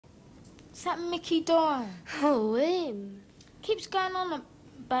It's that Mickey Doyle. Oh, him. Keeps going on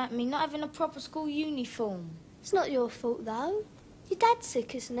about me not having a proper school uniform. It's not your fault, though. Your dad's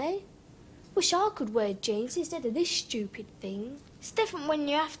sick, isn't he? Wish I could wear jeans instead of this stupid thing. It's different when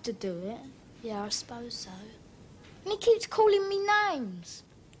you have to do it. Yeah, I suppose so. And he keeps calling me names.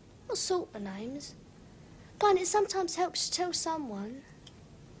 What sort of names? But it sometimes helps to tell someone.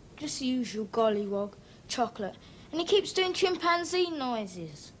 Just the usual gollywog, chocolate. And he keeps doing chimpanzee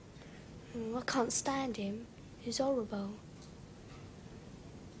noises. I can't stand him. He's horrible.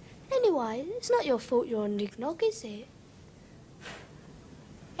 Anyway, it's not your fault you're on Nig Nog, is it?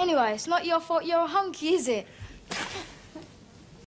 Anyway, it's not your fault you're a hunky, is it?